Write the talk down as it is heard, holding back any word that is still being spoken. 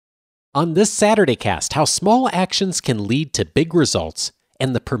On this Saturday cast, how small actions can lead to big results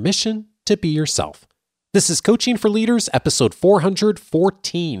and the permission to be yourself. This is Coaching for Leaders, episode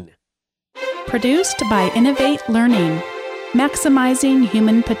 414. Produced by Innovate Learning, maximizing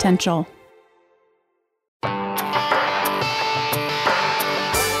human potential.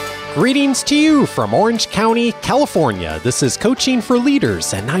 Greetings to you from Orange County, California. This is Coaching for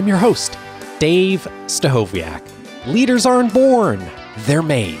Leaders, and I'm your host, Dave Stachowiak. Leaders aren't born, they're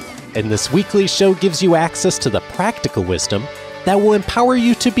made. And this weekly show gives you access to the practical wisdom that will empower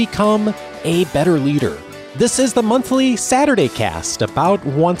you to become a better leader. This is the monthly Saturday cast. About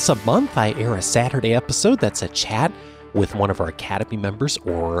once a month, I air a Saturday episode that's a chat with one of our Academy members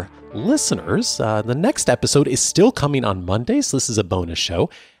or listeners. The next episode is still coming on Mondays. This is a bonus show.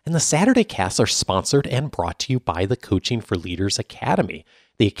 And the Saturday casts are sponsored and brought to you by the Coaching for Leaders Academy.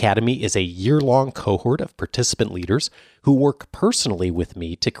 The Academy is a year-long cohort of participant leaders who work personally with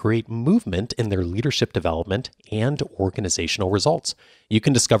me to create movement in their leadership development and organizational results. You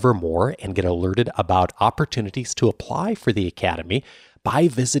can discover more and get alerted about opportunities to apply for the Academy by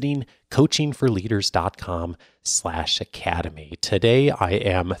visiting coachingforleaders.com/academy. Today, I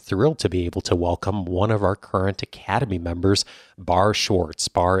am thrilled to be able to welcome one of our current Academy members, Bar Schwartz.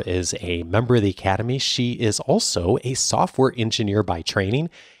 Bar is a member of the Academy. She is also a software engineer by training,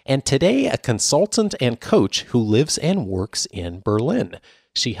 and today a consultant and coach who lives and works in Berlin.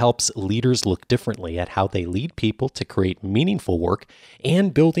 She helps leaders look differently at how they lead people to create meaningful work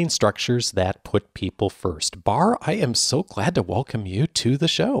and building structures that put people first. Bar, I am so glad to welcome you to the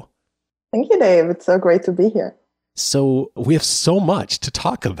show. Thank you, Dave. It's so great to be here. So we have so much to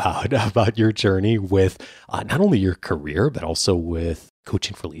talk about your journey with not only your career, but also with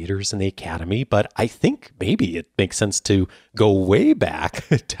Coaching for Leaders in the Academy. But I think maybe it makes sense to go way back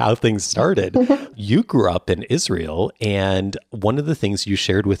to how things started. You grew up in Israel, and one of the things you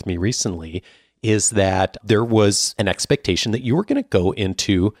shared with me recently is that there was an expectation that you were going to go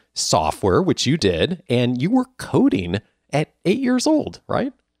into software, which you did, and you were coding at 8 years old,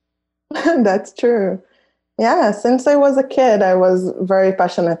 right? That's true. Yeah, since I was a kid, I was very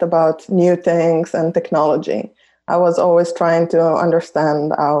passionate about new things and technology. I was always trying to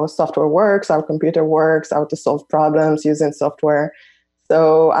understand how software works, how computer works, how to solve problems using software.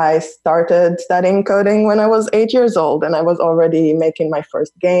 So I started studying coding when I was 8 years old, and I was already making my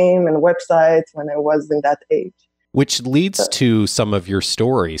first game and websites when I was in that age. Which leads to some of your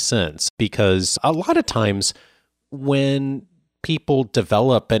story since, because a lot of times when people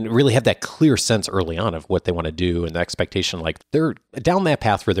develop and really have that clear sense early on of what they want to do and the expectation, like they're down that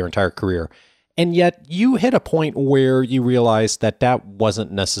path for their entire career. And yet you hit a point where you realized that that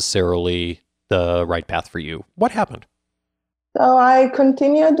wasn't necessarily the right path for you. What happened? So I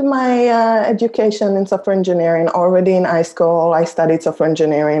continued my education in software engineering. Already in high school, I studied software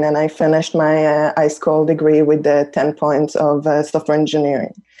engineering, and I finished my high school degree with the 10 points of software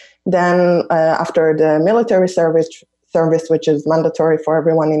engineering. Then after the military service, which is mandatory for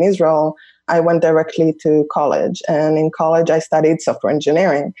everyone in Israel, I went directly to college. And in college, I studied software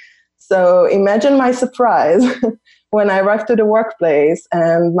engineering. So imagine my surprise when I arrived to the workplace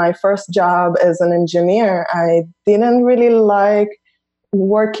and my first job as an engineer, I didn't really like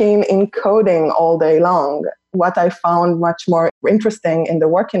working in coding all day long. What I found much more interesting in the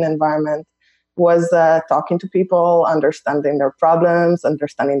working environment was talking to people, understanding their problems,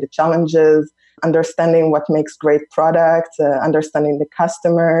 understanding the challenges, understanding what makes great products, understanding the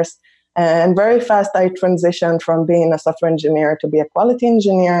customers. And very fast, I transitioned from being a software engineer to be a quality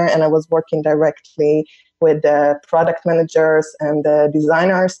engineer, and I was working directly with the product managers and the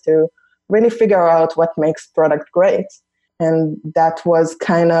designers to really figure out what makes product great. And that was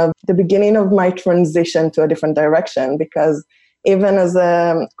kind of the beginning of my transition to a different direction, because even as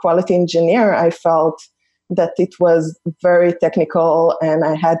a quality engineer, I felt that it was very technical and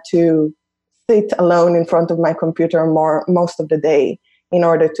I had to sit alone in front of my computer most of the day in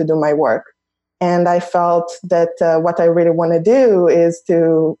order to do my work. And I felt that what I really want to do is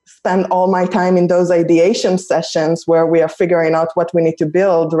to spend all my time in those ideation sessions where we are figuring out what we need to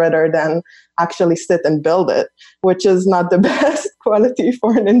build rather than actually sit and build it, which is not the best quality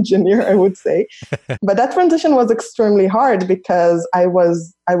for an engineer, I would say. But that transition was extremely hard because I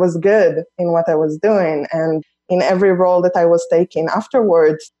was good in what I was doing. And in every role that I was taking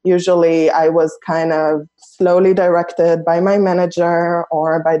afterwards, usually I was kind of slowly directed by my manager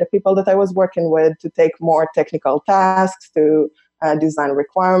or by the people that I was working with to take more technical tasks, to design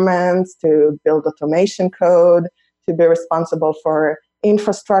requirements, to build automation code, to be responsible for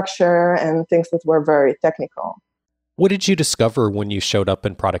infrastructure and things that were very technical. What did you discover when you showed up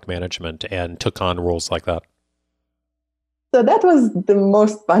in product management and took on roles like that? So that was the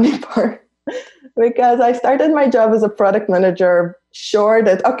most funny part because I started my job as a product manager, sure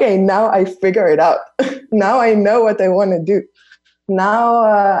that, okay, now I figure it out. Now I know what I want to do.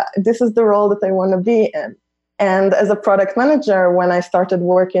 Now this is the role that I want to be in. And as a product manager, when I started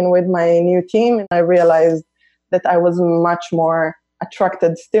working with my new team, I realized that I was much more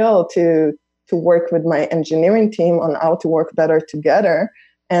attracted still to work with my engineering team on how to work better together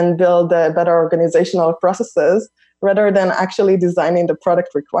and build better organizational processes rather than actually designing the product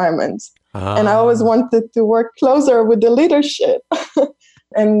requirements. And I always wanted to work closer with the leadership.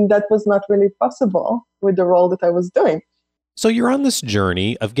 And that was not really possible with the role that I was doing. So you're on this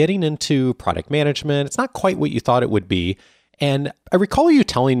journey of getting into product management. It's not quite what you thought it would be. And I recall you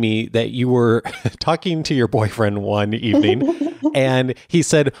telling me that you were talking to your boyfriend one evening and he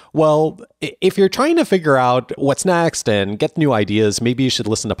said, well, if you're trying to figure out what's next and get new ideas, maybe you should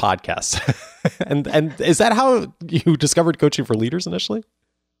listen to podcasts. and is that how you discovered Coaching for Leaders initially?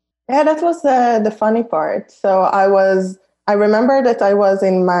 Yeah, that was the funny part. So I remember that I was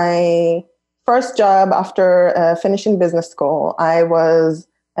in my first job after finishing business school. I was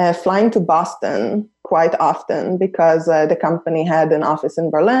flying to Boston quite often because the company had an office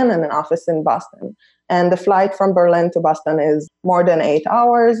in Berlin and an office in Boston. And the flight from Berlin to Boston is more than 8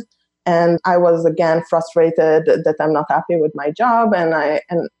 hours. And I was again frustrated that I'm not happy with my job. And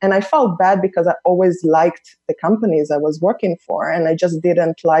I felt bad because I always liked the companies I was working for. And I just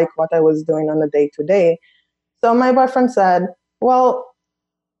didn't like what I was doing on a day-to-day. So my boyfriend said, well,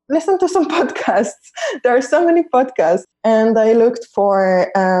 listen to some podcasts. There are so many podcasts. And I looked for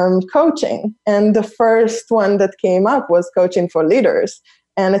coaching. And the first one that came up was Coaching for Leaders.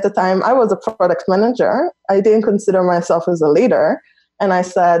 And at the time, I was a product manager. I didn't consider myself as a leader. And I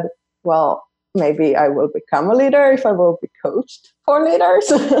said, well, maybe I will become a leader if I will be coached for leaders.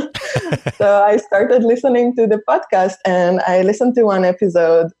 So I started listening to the podcast, and I listened to one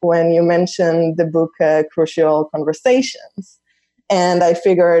episode when you mentioned the book Crucial Conversations. And I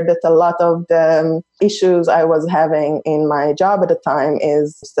figured that a lot of the issues I was having in my job at the time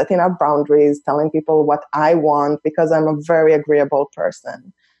is setting up boundaries, telling people what I want, because I'm a very agreeable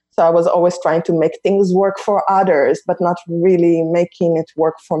person. So I was always trying to make things work for others, but not really making it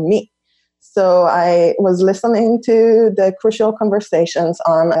work for me. So I was listening to the Crucial Conversations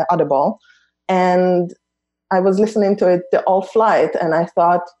on Audible, and I was listening to it the whole flight, and I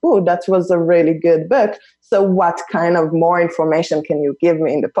thought, oh, that was a really good book. So what kind of more information can you give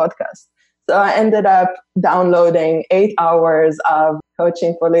me in the podcast? So I ended up downloading 8 hours of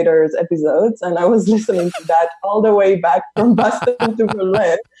Coaching for Leaders episodes, and I was listening to that all the way back from Boston to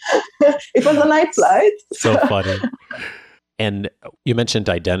Berlin. It was a night flight. So funny. And you mentioned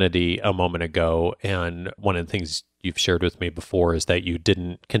identity a moment ago, and one of the things you've shared with me before is that you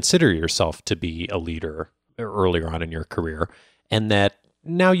didn't consider yourself to be a leader earlier on in your career, and that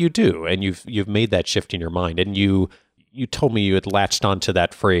now you do, and you've made that shift in your mind. And you told me you had latched onto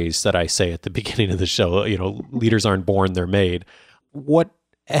that phrase that I say at the beginning of the show, leaders aren't born, they're made. What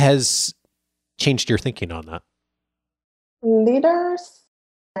has changed your thinking on that? Leaders,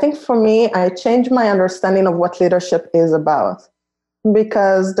 I think for me, I changed my understanding of what leadership is about.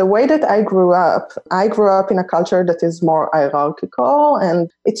 Because the way that I grew up in a culture that is more hierarchical.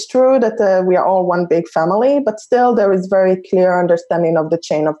 And it's true that we are all one big family, but still there is very clear understanding of the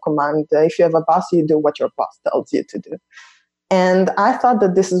chain of command. If you have a boss, you do what your boss tells you to do. And I thought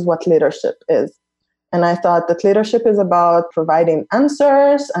that this is what leadership is. And I thought that leadership is about providing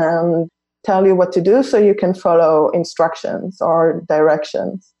answers and tell you what to do so you can follow instructions or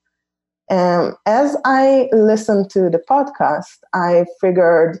directions. As I listened to the podcast, I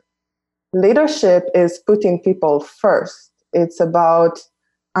figured leadership is putting people first. It's about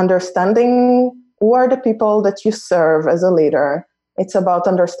understanding who are the people that you serve as a leader. It's about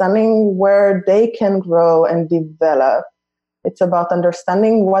understanding where they can grow and develop. It's about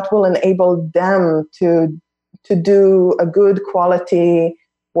understanding what will enable them to do a good quality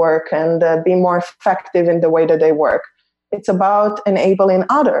work and be more effective in the way that they work. It's about enabling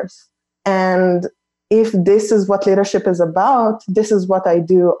others. And if this is what leadership is about, this is what I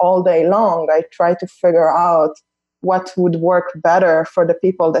do all day long. I try to figure out what would work better for the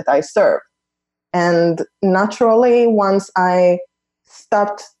people that I serve. And naturally, once I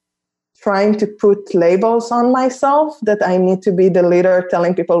stopped trying to put labels on myself that I need to be the leader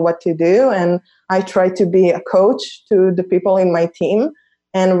telling people what to do, and I try to be a coach to the people in my team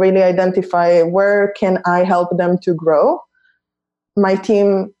and really identify where can I help them to grow. My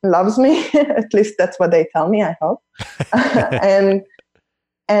team loves me, at least that's what they tell me, I hope.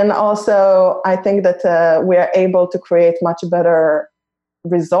 And also, I think that we are able to create much better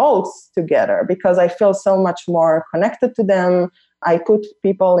results together because I feel so much more connected to them. I put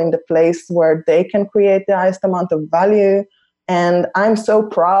people in the place where they can create the highest amount of value. And I'm so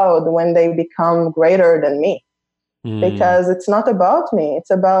proud when they become greater than me because it's not about me.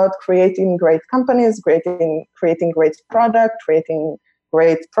 It's about creating great companies, creating great product, creating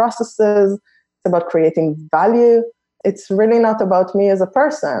great processes. It's about creating value. It's really not about me as a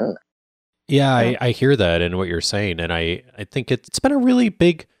person. Yeah, I hear that in what you're saying. And I think it's been a really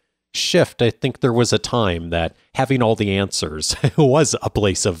big shift. I think there was a time that having all the answers was a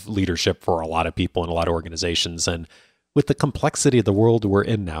place of leadership for a lot of people in a lot of organizations. And with the complexity of the world we're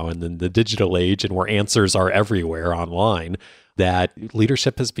in now and then the digital age and where answers are everywhere online, that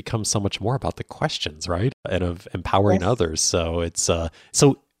leadership has become so much more about the questions, right? And of empowering others. So it's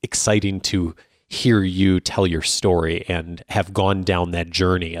so exciting to hear you tell your story and have gone down that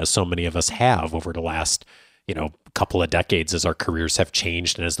journey as so many of us have over the last, couple of decades as our careers have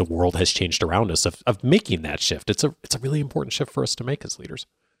changed and as the world has changed around us of making that shift. It's a really important shift for us to make as leaders.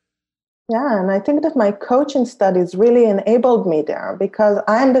 Yeah, and I think that my coaching studies really enabled me there because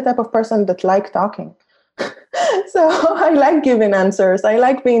I am the type of person that like talking. So I like giving answers. I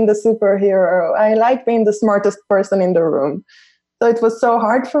like being the superhero. I like being the smartest person in the room. So it was so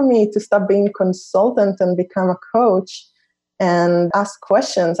hard for me to stop being a consultant and become a coach and ask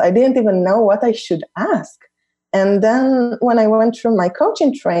questions. I didn't even know what I should ask. And then when I went through my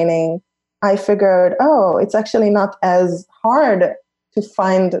coaching training, I figured, it's actually not as hard to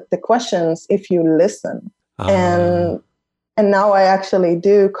find the questions if you listen. And now I actually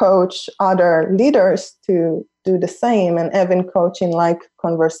do coach other leaders to do the same and even coaching like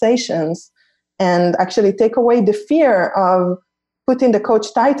conversations and actually take away the fear of putting the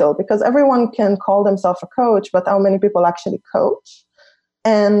coach title because everyone can call themselves a coach, but how many people actually coach?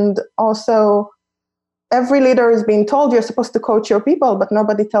 And also, every leader is being told you're supposed to coach your people, but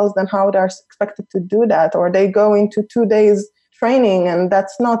nobody tells them how they're expected to do that. Or they go into 2 days training and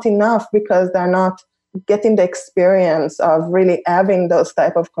that's not enough because they're not getting the experience of really having those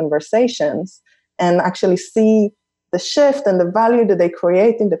type of conversations and actually see the shift and the value that they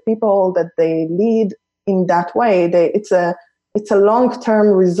create in the people that they lead in that way. It's a long-term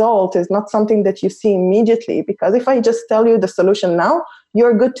result. It's not something that you see immediately because if I just tell you the solution now,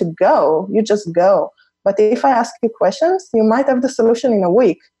 you're good to go. You just go. But if I ask you questions, you might have the solution in a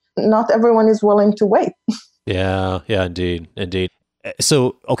week. Not everyone is willing to wait. Yeah, indeed.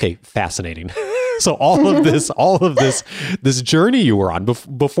 So, okay, fascinating. So all of this journey you were on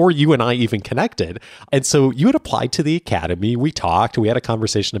before you and I even connected. And so you had applied to the academy. We talked, we had a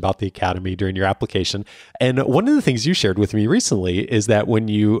conversation about the academy during your application. And one of the things you shared with me recently is that when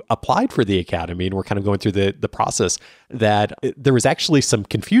you applied for the academy and we're kind of going through the process, that there was actually some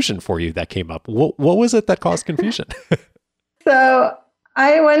confusion for you that came up. What was it that caused confusion? So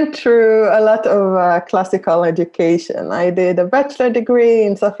I went through a lot of classical education. I did a bachelor degree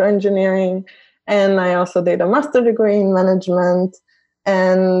in software engineering, and I also did a master degree in management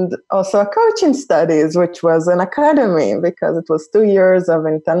and also a coaching studies, which was an academy because it was 2 years of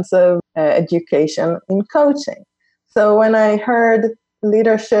intensive education in coaching. So when I heard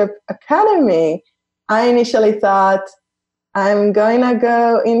Leadership Academy, I initially thought, I'm going to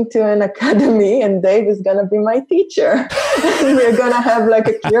go into an academy and Dave is going to be my teacher. And we're going to have like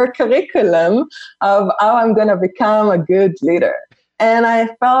a clear curriculum of how I'm going to become a good leader. And I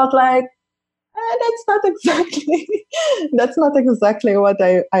felt like, that's not exactly what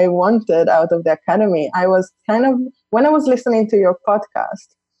I wanted out of the academy. I was when I was listening to your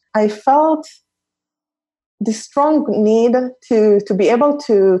podcast, I felt the strong need to be able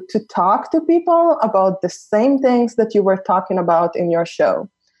to talk to people about the same things that you were talking about in your show.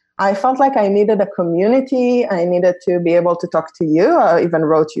 I felt like I needed a community. I needed to be able to talk to you. I even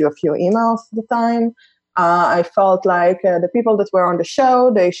wrote you a few emails at the time. I felt like the people that were on the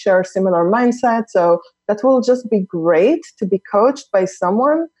show, they share similar mindset. So that will just be great to be coached by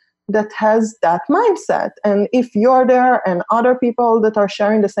someone that has that mindset. And if you're there and other people that are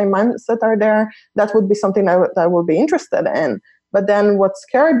sharing the same mindset are there, that would be something that I would be interested in. But then what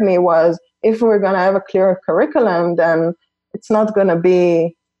scared me was if we're going to have a clear curriculum, then it's not going to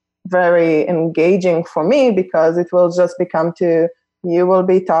be very engaging for me because it will just become you will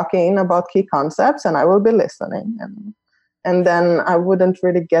be talking about key concepts and I will be listening. And then I wouldn't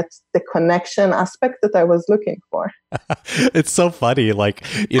really get the connection aspect that I was looking for. It's so funny, like,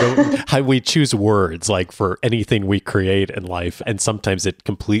 how we choose words like for anything we create in life. And sometimes it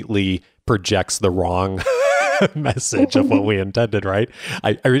completely projects the wrong message of what we intended, right?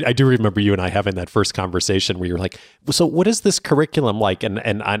 I do remember you and I having that first conversation where you're like, so what is this curriculum like?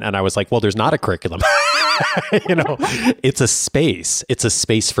 And I was like, well, there's not a curriculum. It's a space. It's a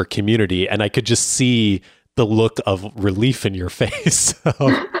space for community. And I could just see the look of relief in your face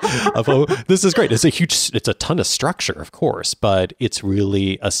oh, this is great. It's a ton of structure, of course, but it's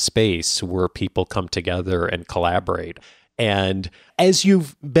really a space where people come together and collaborate. And as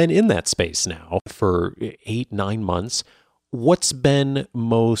you've been in that space now for 8-9 months, what's been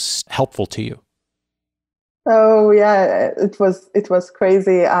most helpful to you? Oh yeah, it was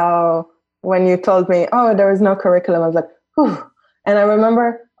crazy how when you told me, oh, there is no curriculum, I was like, whew. And I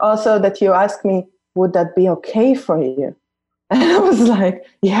remember also that you asked me, would that be okay for you? And I was like,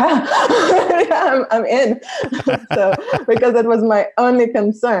 yeah, yeah, I'm in. So because that was my only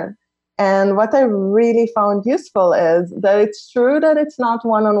concern. And what I really found useful is that it's true that it's not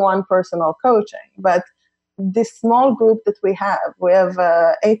one-on-one personal coaching, but this small group that we have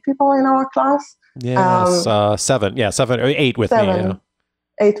 8 people in our class. Yes, 7. Yeah, 7 or 8 with 7, me.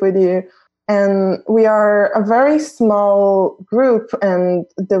 Yeah. 8 with you. And we are a very small group. And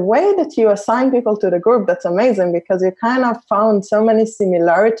the way that you assign people to the group, that's amazing because you kind of found so many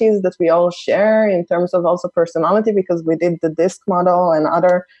similarities that we all share in terms of also personality, because we did the DISC model and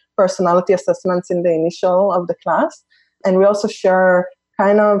other personality assessments in the initial of the class. And we also share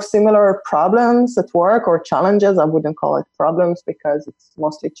kind of similar problems at work or challenges. I wouldn't call it problems because it's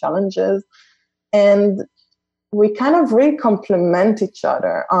mostly challenges. And we kind of really complement each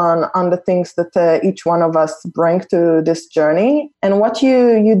other on the things that each one of us bring to this journey. And what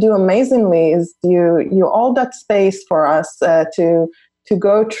you do amazingly is you hold that space for us to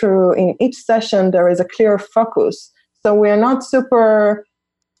go through. In each session, there is a clear focus. So we're not super...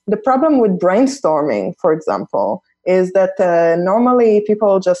 The problem with brainstorming, for example, is that normally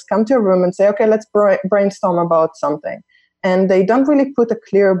people just come to a room and say, okay, let's brainstorm about something. And they don't really put a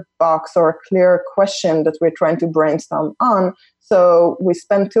clear box or a clear question that we're trying to brainstorm on. So we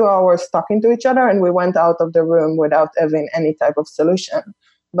spent 2 hours talking to each other and we went out of the room without having any type of solution.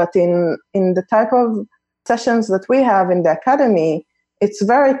 But in the type of sessions that we have in the academy, it's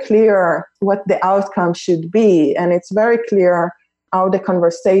very clear what the outcome should be. And it's very clear how the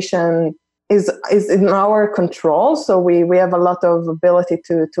conversation is in our control. So we have a lot of ability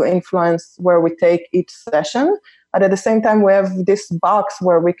to influence where we take each session. But at the same time, we have this box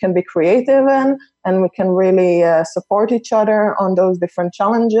where we can be creative and we can really support each other on those different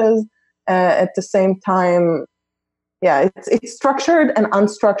challenges. At the same time, yeah, it's structured and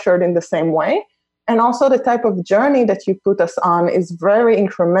unstructured in the same way. And also the type of journey that you put us on is very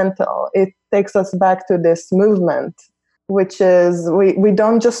incremental. It takes us back to this movement, which is we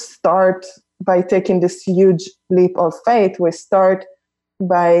don't just start by taking this huge leap of faith. We start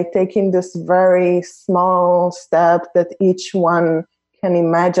by taking this very small step that each one can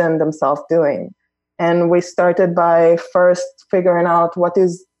imagine themselves doing. And we started by first figuring out what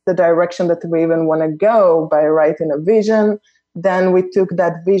is the direction that we even want to go by writing a vision. Then we took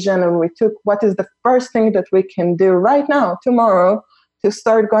that vision and we took what is the first thing that we can do right now, tomorrow, to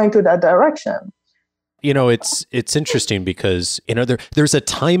start going to that direction. It's interesting because, there's a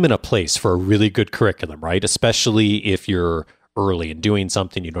time and a place for a really good curriculum, right? Especially if you're early in doing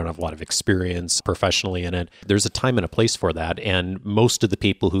something, you don't have a lot of experience professionally in it. There's a time and a place for that. And most of the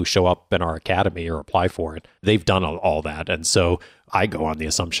people who show up in our academy or apply for it, they've done all that. And so I go on the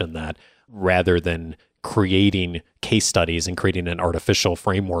assumption that rather than creating case studies and creating an artificial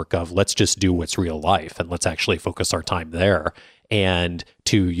framework of let's just do what's real life and let's actually focus our time there. And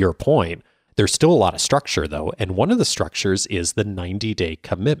to your point, there's still a lot of structure, though. And one of the structures is the 90-day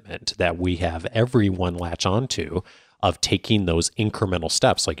commitment that we have everyone latch onto of taking those incremental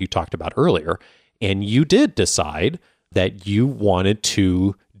steps like you talked about earlier. And you did decide that you wanted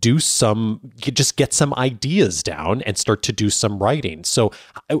to just get some ideas down and start to do some writing. So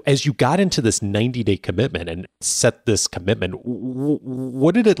as you got into this 90-day commitment and set this commitment,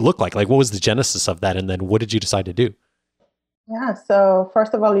 what did it look like? Like, what was the genesis of that? And then what did you decide to do? Yeah, so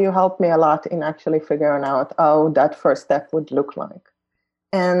first of all, you helped me a lot in actually figuring out how that first step would look like.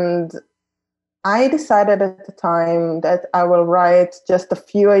 And I decided at the time that I will write just a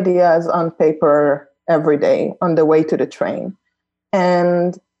few ideas on paper every day on the way to the train.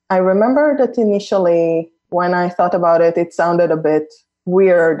 And I remember that initially, when I thought about it, it sounded a bit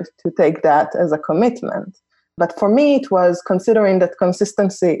weird to take that as a commitment. But for me, it was, considering that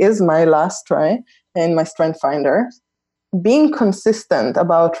consistency is my last try in my Strength Finder, being consistent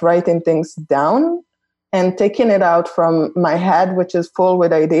about writing things down and taking it out from my head, which is full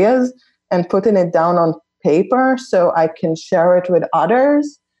with ideas, and putting it down on paper so I can share it with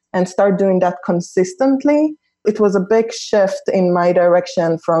others and start doing that consistently. It was a big shift in my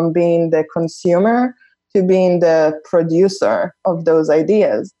direction from being the consumer to being the producer of those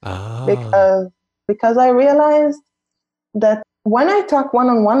ideas. because I realized that when I talk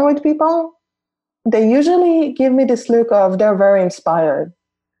one-on-one with people, they usually give me this look of they're very inspired,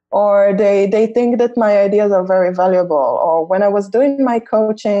 or they think that my ideas are very valuable. Or when I was doing my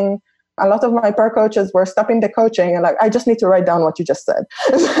coaching, a lot of my peer coaches were stopping the coaching and like, I just need to write down what you just said.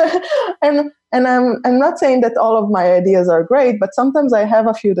 and I'm not saying that all of my ideas are great, but sometimes I have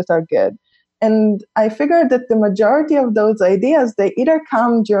a few that are good. And I figured that the majority of those ideas, they either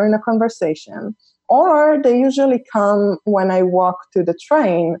come during a conversation, or they usually come when I walk to the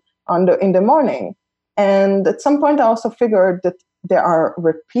train in the morning. And at some point I also figured that they are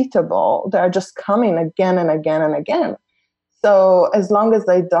repeatable. They are just coming again and again and again. So as long as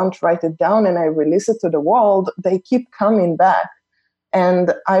I don't write it down and I release it to the world, they keep coming back.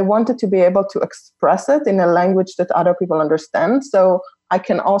 And I wanted to be able to express it in a language that other people understand. So I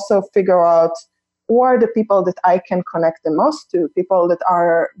can also figure out who are the people that I can connect the most to, people that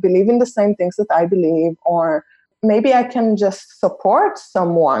are believing the same things that I believe, or maybe I can just support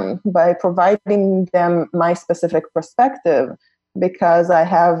someone by providing them my specific perspective, because I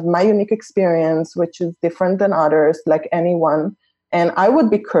have my unique experience, which is different than others, like anyone. And I would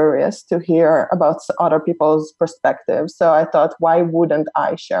be curious to hear about other people's perspectives. So I thought, why wouldn't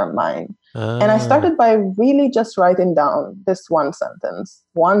I share mine? And I started by really just writing down this one sentence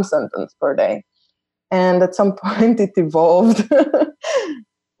per day. And at some point it evolved,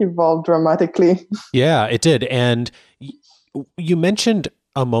 evolved dramatically. Yeah, it did. And you mentioned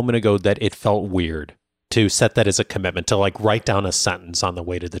a moment ago that it felt weird to set that as a commitment, to like write down a sentence on the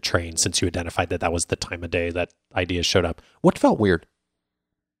way to the train, since you identified that that was the time of day that ideas showed up. What felt weird?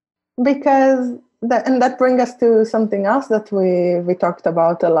 Because that brings us to something else that we talked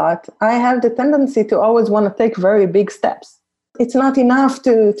about a lot. I have the tendency to always want to take very big steps. It's not enough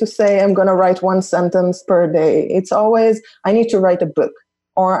to say I'm going to write one sentence per day. It's always, I need to write a book,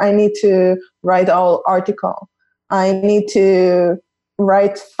 or I need to write an article. I need to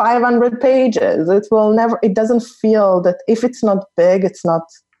write 500 pages. It doesn't feel that if it's not big, it's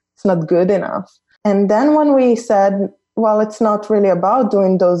not good enough. And then when we said, well, it's not really about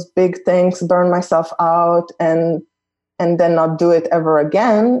doing those big things, burn myself out and then not do it ever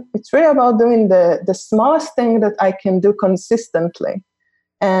again. It's really about doing the smallest thing that I can do consistently.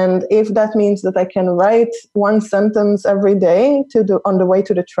 And if that means that I can write one sentence every day on the way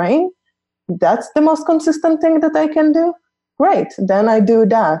to the train, that's the most consistent thing that I can do. Great. Then I do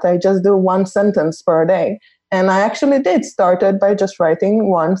that. I just do one sentence per day. And I actually started by just writing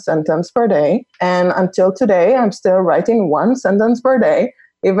one sentence per day. And until today, I'm still writing one sentence per day,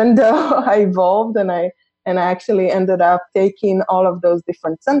 even though I evolved and I actually ended up taking all of those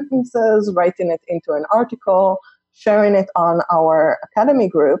different sentences, writing it into an article, sharing it on our academy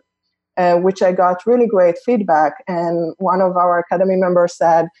group, which I got really great feedback. And one of our academy members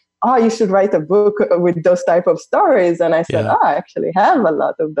said, oh, you should write a book with those type of stories. And I said, I actually have a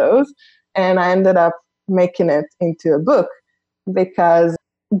lot of those. And I ended up making it into a book, because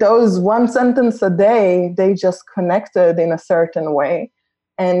those one sentence a day, they just connected in a certain way.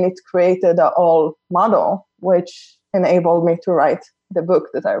 And it created a whole model, which enabled me to write the book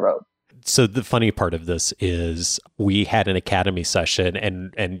that I wrote. So the funny part of this is we had an academy session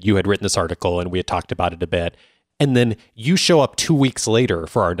and you had written this article and we had talked about it a bit. And then you show up 2 weeks later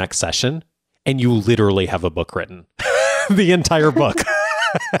for our next session and you literally have a book written, the entire book.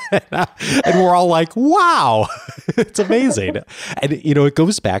 And we're all like, wow, it's amazing. And, it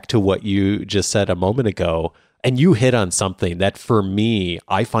goes back to what you just said a moment ago. And you hit on something that for me,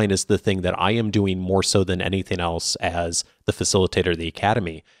 I find is the thing that I am doing more so than anything else as the facilitator of the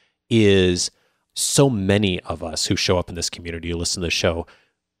academy, is so many of us who show up in this community, who listen to the show,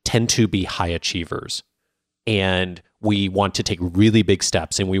 tend to be high achievers. And we want to take really big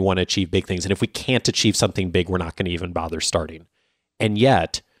steps and we want to achieve big things. And if we can't achieve something big, we're not going to even bother starting. And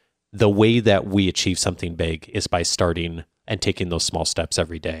yet, the way that we achieve something big is by starting and taking those small steps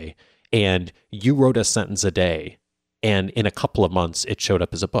every day. And you wrote a sentence a day, and in a couple of months, it showed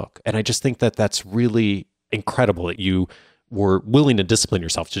up as a book. And I just think that that's really incredible that you were willing to discipline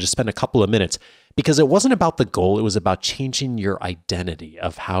yourself to just spend a couple of minutes, because it wasn't about the goal. It was about changing your identity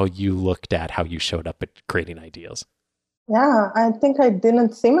of how you looked at how you showed up at creating ideas. Yeah, I think I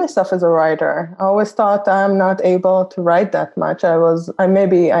didn't see myself as a writer. I always thought I'm not able to write that much.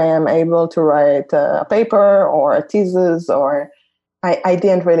 Maybe I am able to write a paper or a thesis, or I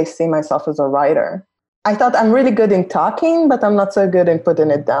didn't really see myself as a writer. I thought I'm really good in talking, but I'm not so good in putting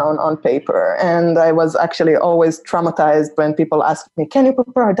it down on paper. And I was actually always traumatized when people asked me, can you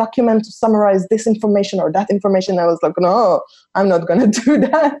prepare a document to summarize this information or that information? I was like, no, I'm not going to do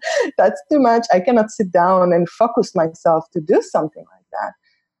that. That's too much. I cannot sit down and focus myself to do something like that.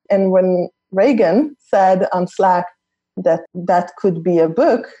 And when Reagan said on Slack that that could be a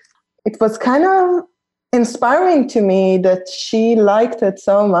book, it was kind of inspiring to me that she liked it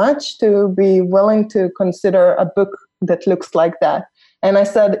so much to be willing to consider a book that looks like that. And I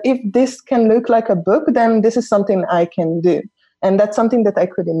said, if this can look like a book, then this is something I can do. And that's something that I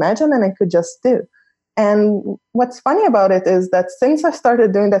could imagine and I could just do. And what's funny about it is that since I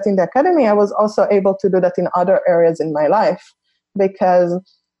started doing that in the academy, I was also able to do that in other areas in my life, because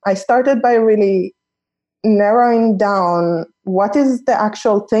I started by really narrowing down what is the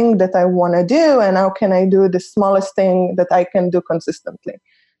actual thing that I want to do and how can I do the smallest thing that I can do consistently.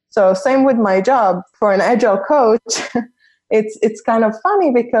 So same with my job. For an agile coach, it's kind of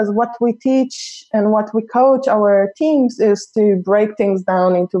funny because what we teach and what we coach our teams is to break things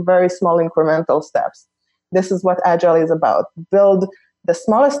down into very small incremental steps. This is what agile is about. Build the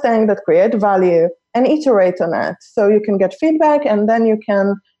smallest thing that create value and iterate on it. So you can get feedback and then you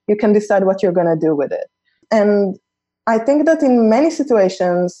can decide what you're going to do with it. And I think that in many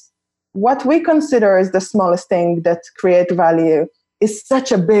situations, what we consider is the smallest thing that create value is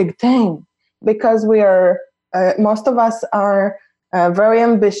such a big thing, because we are, most of us are very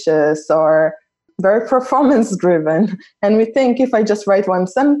ambitious or very performance driven. And we think if I just write one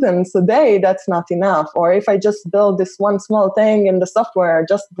sentence a day, that's not enough. Or if I just build this one small thing in the software,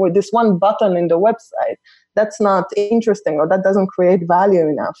 just with this one button in the website, that's not interesting or that doesn't create value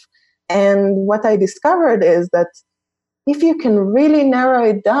enough. And what I discovered is that if you can really narrow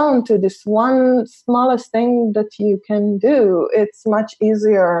it down to this one smallest thing that you can do, it's much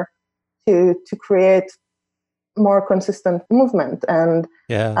easier to create more consistent movement. And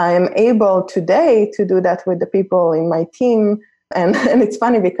I am able today to do that with the people in my team. And it's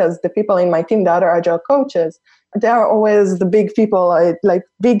funny because the people in my team, the other agile coaches, they are always the big people, like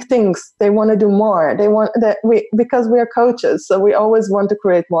big things. They want to do more. They want that because we are coaches. So we always want to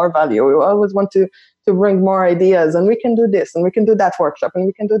create more value. We always want to bring more ideas, and we can do this and we can do that workshop and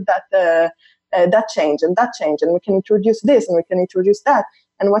we can do that change and that change. And we can introduce this and we can introduce that.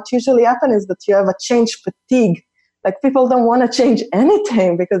 And what usually happens is that you have a change fatigue. Like people don't want to change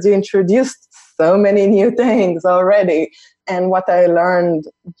anything because you introduced so many new things already. And what I learned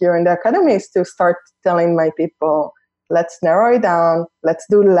during the academy is to start telling my people, let's narrow it down, let's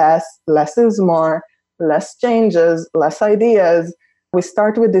do less is more, less changes, less ideas. We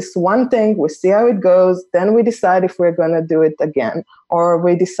start with this one thing, we see how it goes, then we decide if we're going to do it again, or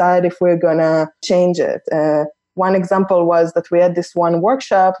we decide if we're going to change it. One example was that we had this one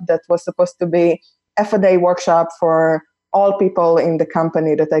workshop that was supposed to be F-a-day workshop for all people in the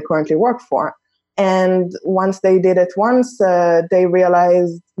company that I currently work for. And once they did it they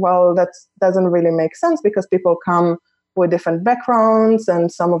realized, well, that doesn't really make sense because people come with different backgrounds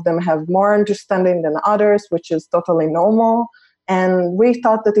and some of them have more understanding than others, which is totally normal. And we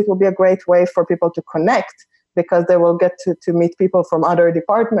thought that it would be a great way for people to connect because they will get to meet people from other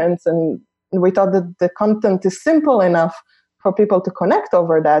departments. And we thought that the content is simple enough for people to connect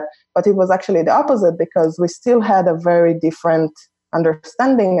over that. But it was actually the opposite because we still had a very different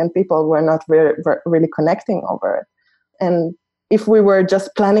understanding and people were not really connecting over it. And if we were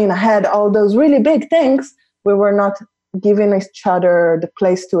just planning ahead all those really big things, we were not giving each other the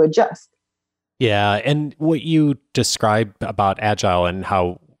place to adjust. Yeah, and what you described about Agile and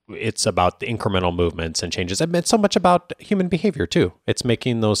how it's about the incremental movements and changes, it's so much about human behavior too. It's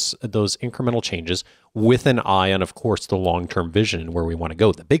making those incremental changes with an eye on, of course, the long-term vision where we want to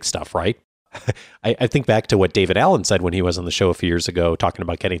go, the big stuff, right? I think back to what David Allen said when he was on the show a few years ago talking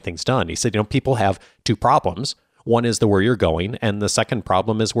about getting things done. He said, people have two problems. One is where you're going, and the second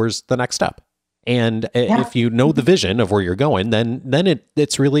problem is where's the next step. And if you know the vision of where you're going, then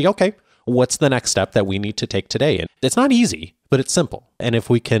it's really, okay, what's the next step that we need to take today? And it's not easy, but it's simple. And if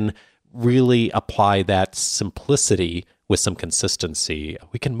we can really apply that simplicity with some consistency,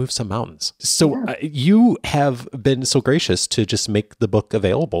 we can move some mountains. So you have been so gracious to just make the book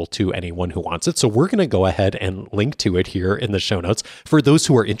available to anyone who wants it. So we're going to go ahead and link to it here in the show notes. For those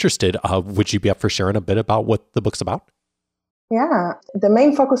who are interested, would you be up for sharing a bit about what the book's about? Yeah, the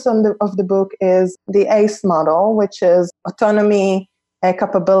main focus of the book is the ACE model, which is autonomy,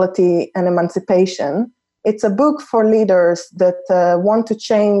 capability, and emancipation. It's a book for leaders that want to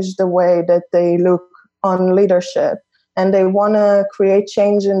change the way that they look on leadership. And they want to create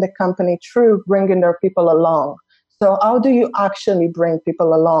change in the company through bringing their people along. So how do you actually bring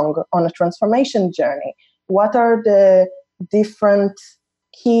people along on a transformation journey? What are the different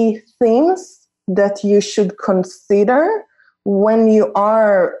key themes that you should consider when you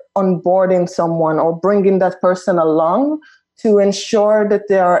are onboarding someone or bringing that person along to ensure that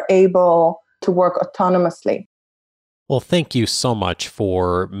they are able to work autonomously? Well, thank you so much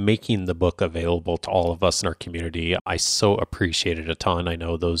for making the book available to all of us in our community. I so appreciate it a ton. I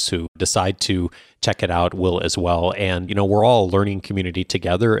know those who decide to check it out will as well. And, we're all a learning community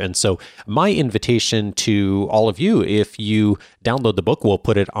together. And so my invitation to all of you, if you download the book, we'll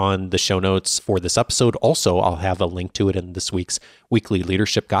put it on the show notes for this episode. Also, I'll have a link to it in this week's weekly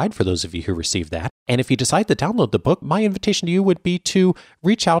leadership guide for those of you who received that. And if you decide to download the book, my invitation to you would be to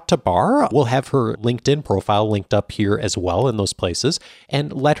reach out to Bar. We'll have her LinkedIn profile linked up here as well in those places,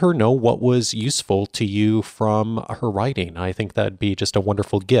 and let her know what was useful to you from her writing. I think that'd be just a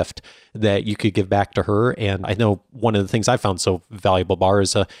wonderful gift that you could give back to her. And I know one of the things I found so valuable, Bar,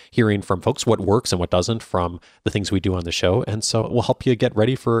 is hearing from folks what works and what doesn't from the things we do on the show. And so it will help you get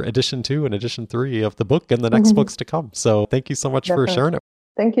ready for edition 2 and edition 3 of the book and the next books to come. So thank you so much for sharing it.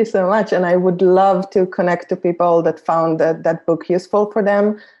 Thank you so much. And I would love to connect to people that found that book useful for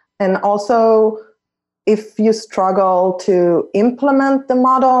them. And also, if you struggle to implement the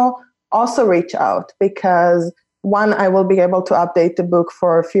model, also reach out, because one, I will be able to update the book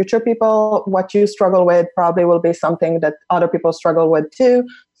for future people. What you struggle with probably will be something that other people struggle with too.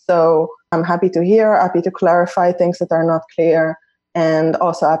 So I'm happy to hear, happy to clarify things that are not clear, and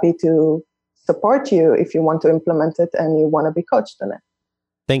also happy to support you if you want to implement it and you want to be coached in it.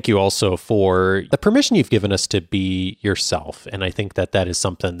 Thank you also for the permission you've given us to be yourself. And I think that is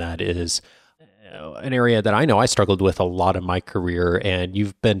something that is an area that I know I struggled with a lot in my career. And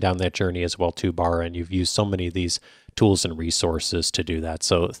you've been down that journey as well too, Bar, and you've used so many of these tools and resources to do that.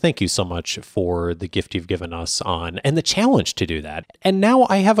 So thank you so much for the gift you've given us and the challenge to do that. And now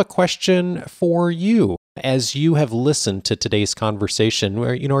I have a question for you. As you have listened to today's conversation,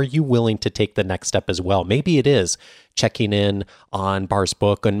 are you willing to take the next step as well? Maybe it is checking in on Bar's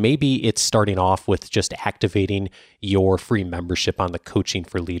book, and maybe it's starting off with just activating your free membership on the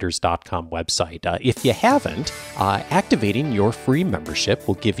coachingforleaders.com website. If you haven't, activating your free membership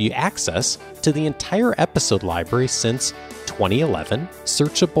will give you access to the entire episode library since 2011,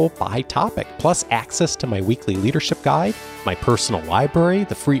 searchable by topic, plus access to my weekly leadership guide, my personal library,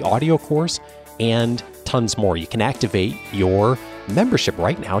 the free audio course, and tons more. You can activate your membership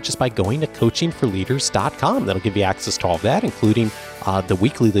right now just by going to coachingforleaders.com. That'll give you access to all of that, including the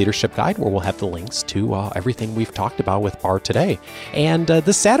weekly leadership guide, where we'll have the links to everything we've talked about with Bar today. And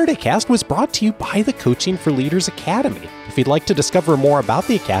the Saturday cast was brought to you by the Coaching for Leaders Academy. If you'd like to discover more about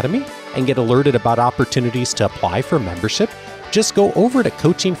the Academy and get alerted about opportunities to apply for membership, just go over to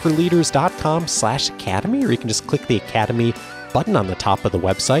coachingforleaders.com/academy, or you can just click the Academy button on the top of the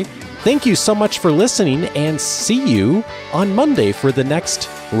website. Thank you so much for listening, and see you on Monday for the next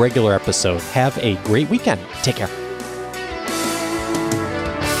regular episode. Have a great weekend. Take care.